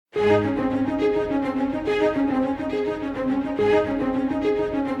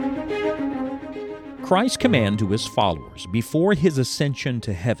Christ's command to his followers before his ascension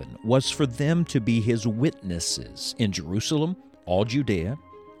to heaven was for them to be his witnesses in Jerusalem, all Judea,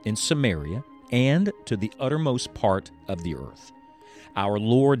 in Samaria, and to the uttermost part of the earth. Our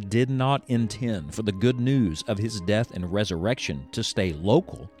Lord did not intend for the good news of his death and resurrection to stay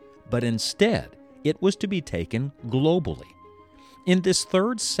local, but instead it was to be taken globally. In this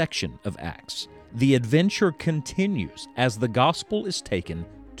third section of Acts, the adventure continues as the gospel is taken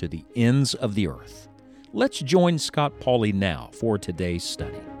to the ends of the earth. Let's join Scott Pauley now for today's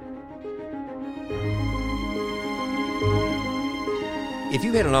study. If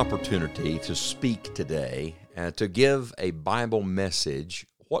you had an opportunity to speak today, to give a Bible message,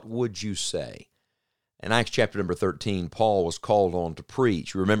 what would you say? In Acts chapter number 13, Paul was called on to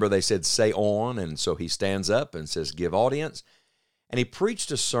preach. Remember, they said, say on, and so he stands up and says, give audience. And he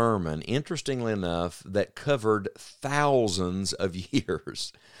preached a sermon, interestingly enough, that covered thousands of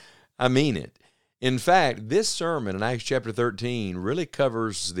years. I mean it. In fact, this sermon in Acts chapter 13 really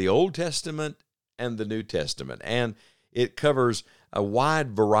covers the Old Testament and the New Testament, and it covers a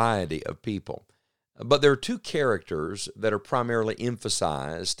wide variety of people. But there are two characters that are primarily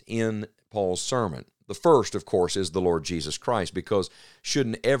emphasized in Paul's sermon. The first, of course, is the Lord Jesus Christ, because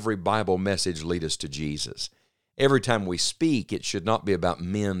shouldn't every Bible message lead us to Jesus? Every time we speak, it should not be about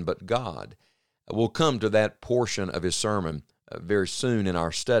men but God. We'll come to that portion of his sermon very soon in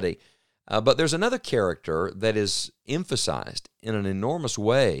our study. But there's another character that is emphasized in an enormous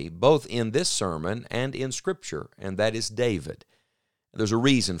way, both in this sermon and in Scripture, and that is David. There's a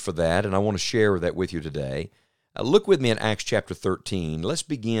reason for that, and I want to share that with you today. Look with me in Acts chapter 13. Let's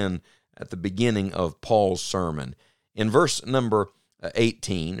begin at the beginning of Paul's sermon. In verse number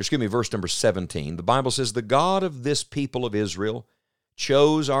 17, the Bible says, the God of this people of Israel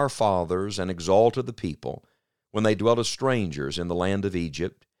chose our fathers and exalted the people when they dwelt as strangers in the land of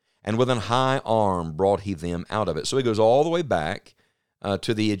Egypt, and with an high arm brought he them out of it. So he goes all the way back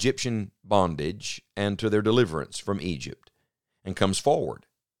to the Egyptian bondage and to their deliverance from Egypt, and comes forward.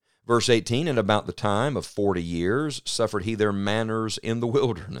 Verse 18, and about the time of 40 years suffered he their manners in the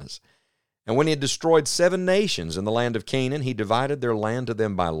wilderness. And when he had destroyed 7 nations in the land of Canaan, he divided their land to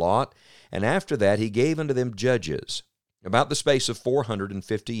them by lot, and after that he gave unto them judges, about the space of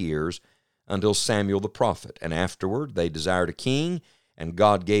 450 years, until Samuel the prophet. And afterward they desired a king, and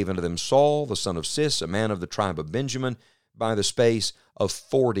God gave unto them Saul, the son of Cis, a man of the tribe of Benjamin, by the space of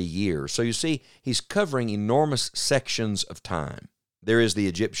 40 years. So you see, he's covering enormous sections of time. There is the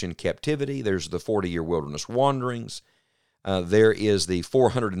Egyptian captivity, there's the 40-year wilderness wanderings, there is the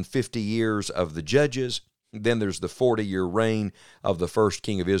 450 years of the judges, then there's the 40-year reign of the first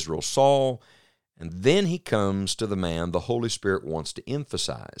king of Israel, Saul, and then he comes to the man the Holy Spirit wants to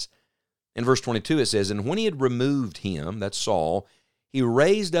emphasize. In verse 22 it says, and when he had removed him, that's Saul, he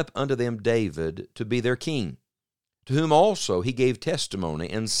raised up unto them David to be their king, to whom also he gave testimony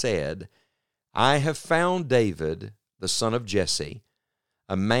and said, I have found David, the son of Jesse,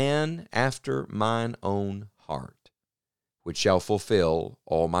 a man after mine own heart, which shall fulfill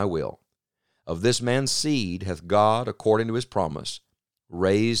all my will. Of this man's seed hath God, according to his promise,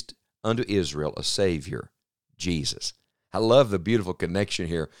 raised unto Israel a Savior, Jesus. I love the beautiful connection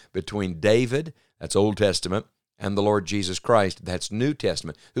here between David, that's Old Testament, and the Lord Jesus Christ, that's New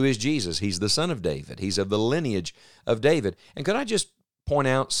Testament. Who is Jesus? He's the son of David. He's of the lineage of David. And could I just point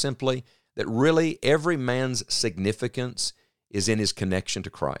out simply that really every man's significance is in his connection to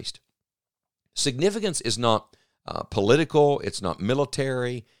Christ. Significance is not political, it's not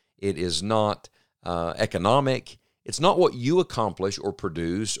military, it is not economic. It's not what you accomplish or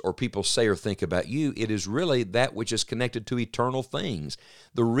produce or people say or think about you. It is really that which is connected to eternal things.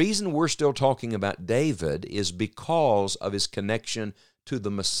 The reason we're still talking about David is because of his connection to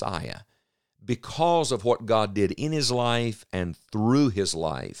the Messiah, because of what God did in his life and through his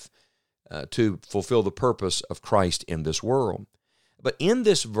life to fulfill the purpose of Christ in this world. But in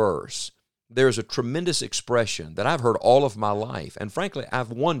this verse, there's a tremendous expression that I've heard all of my life, and frankly, I've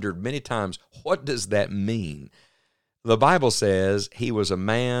wondered many times, what does that mean? The Bible says he was a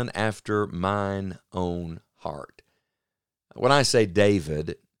man after mine own heart. When I say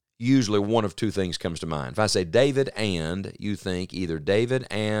David, usually one of two things comes to mind. If I say David and, you think either David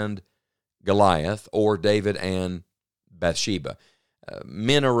and Goliath or David and Bathsheba.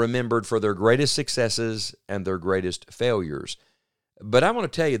 Men are remembered for their greatest successes and their greatest failures. But I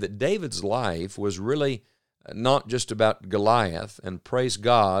want to tell you that David's life was really not just about Goliath, and praise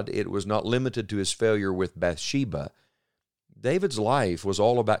God, it was not limited to his failure with Bathsheba. David's life was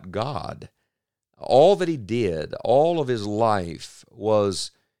all about God. All that he did, all of his life was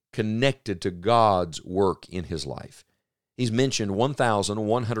connected to God's work in his life. He's mentioned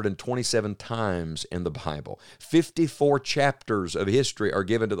 1,127 times in the Bible. 54 chapters of history are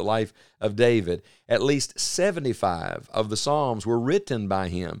given to the life of David. At least 75 of the Psalms were written by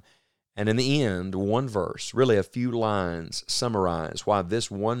him. And in the end, one verse, really a few lines, summarize why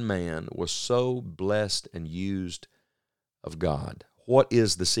this one man was so blessed and used of God. What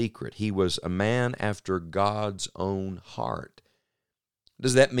is the secret? He was a man after God's own heart.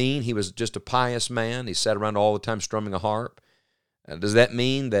 Does that mean he was just a pious man? He sat around all the time strumming a harp? Does that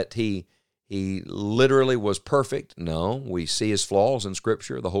mean that he literally was perfect? No, we see his flaws in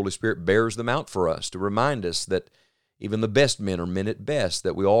Scripture. The Holy Spirit bears them out for us to remind us that even the best men are men at best,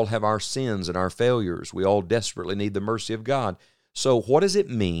 that we all have our sins and our failures. We all desperately need the mercy of God. So what does it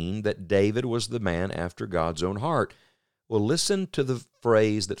mean that David was the man after God's own heart? Well, listen to the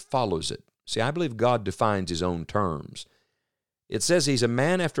phrase that follows it. See, I believe God defines his own terms. It says he's a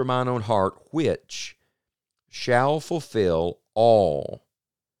man after mine own heart, which shall fulfill all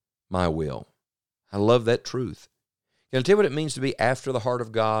my will. I love that truth. Can I tell you what it means to be after the heart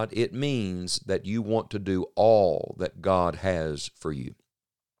of God? It means that you want to do all that God has for you.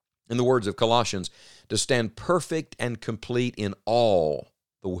 In the words of Colossians, to stand perfect and complete in all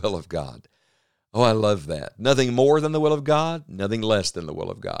the will of God. Oh, I love that. Nothing more than the will of God, nothing less than the will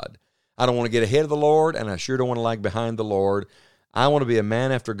of God. I don't want to get ahead of the Lord, and I sure don't want to lag behind the Lord. I want to be a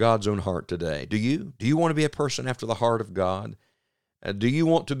man after God's own heart today. Do you? Do you want to be a person after the heart of God? Do you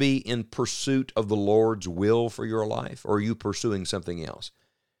want to be in pursuit of the Lord's will for your life, or are you pursuing something else?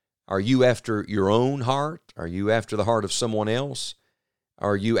 Are you after your own heart? Are you after the heart of someone else?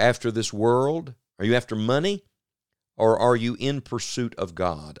 Are you after this world? Are you after money? Or are you in pursuit of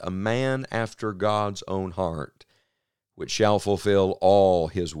God, a man after God's own heart, which shall fulfill all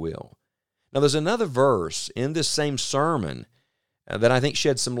his will? Now, there's another verse in this same sermon that I think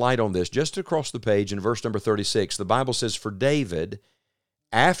sheds some light on this. Just across the page in verse number 36, the Bible says, for David,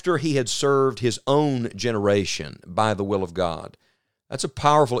 after he had served his own generation by the will of God. That's a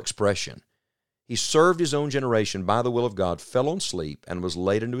powerful expression. He served his own generation by the will of God, fell on sleep, and was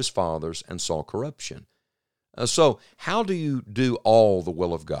laid unto his fathers, and saw corruption. So how do you do all the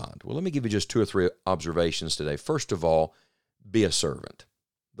will of God? Well, let me give you just two or three observations today. First of all, be a servant.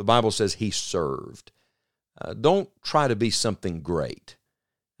 The Bible says he served. Don't try to be something great.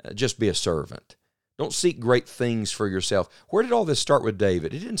 Just be a servant. Don't seek great things for yourself. Where did all this start with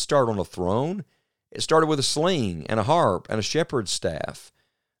David? It didn't start on a throne. It started with a sling and a harp and a shepherd's staff.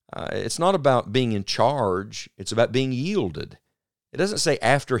 It's not about being in charge. It's about being yielded. It doesn't say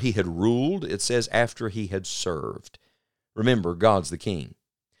after he had ruled. It says after he had served. Remember, God's the king.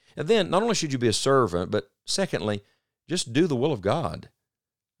 And then, not only should you be a servant, but secondly, just do the will of God.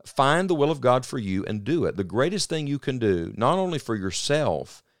 Find the will of God for you and do it. The greatest thing you can do, not only for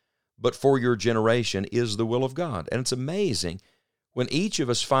yourself, but for your generation, is the will of God. And it's amazing when each of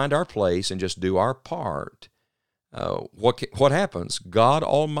us find our place and just do our part. What happens? God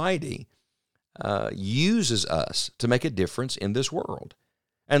Almighty uses us to make a difference in this world.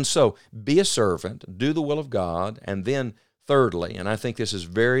 And so be a servant, do the will of God, and then thirdly, and I think this is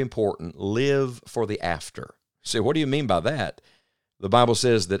very important, live for the after. See, what do you mean by that? The Bible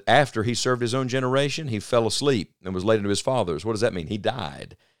says that after he served his own generation, he fell asleep and was laid unto his fathers. What does that mean? He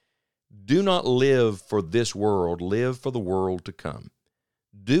died. Do not live for this world. Live for the world to come.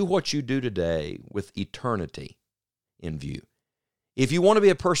 Do what you do today with eternity in view. If you want to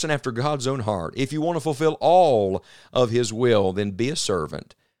be a person after God's own heart, if you want to fulfill all of his will, then be a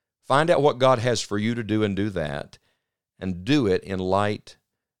servant. Find out what God has for you to do and do that, and do it in light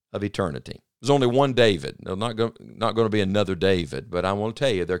of eternity. There's only one David. There's not going to be another David, but I want to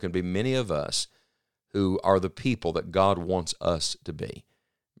tell you there can be many of us who are the people that God wants us to be.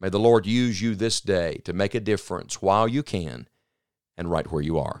 May the Lord use you this day to make a difference while you can and right where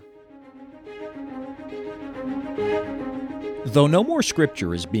you are. Though no more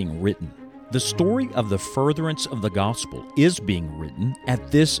Scripture is being written, the story of the furtherance of the gospel is being written at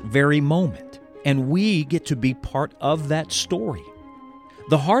this very moment, and we get to be part of that story.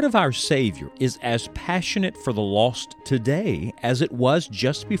 The heart of our Savior is as passionate for the lost today as it was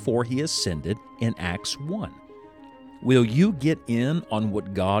just before he ascended in Acts 1. Will you get in on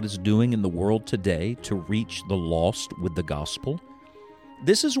what God is doing in the world today to reach the lost with the gospel?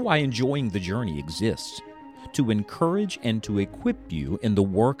 This is why Enjoying the Journey exists, to encourage and to equip you in the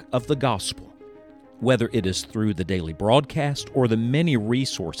work of the gospel, whether it is through the daily broadcast or the many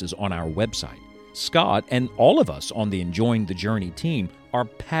resources on our website. Scott and all of us on the Enjoying the Journey team are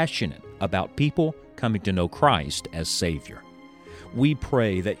passionate about people coming to know Christ as Savior. We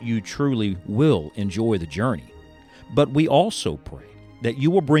pray that you truly will enjoy the journey, but we also pray that you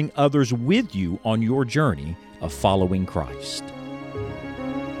will bring others with you on your journey of following Christ.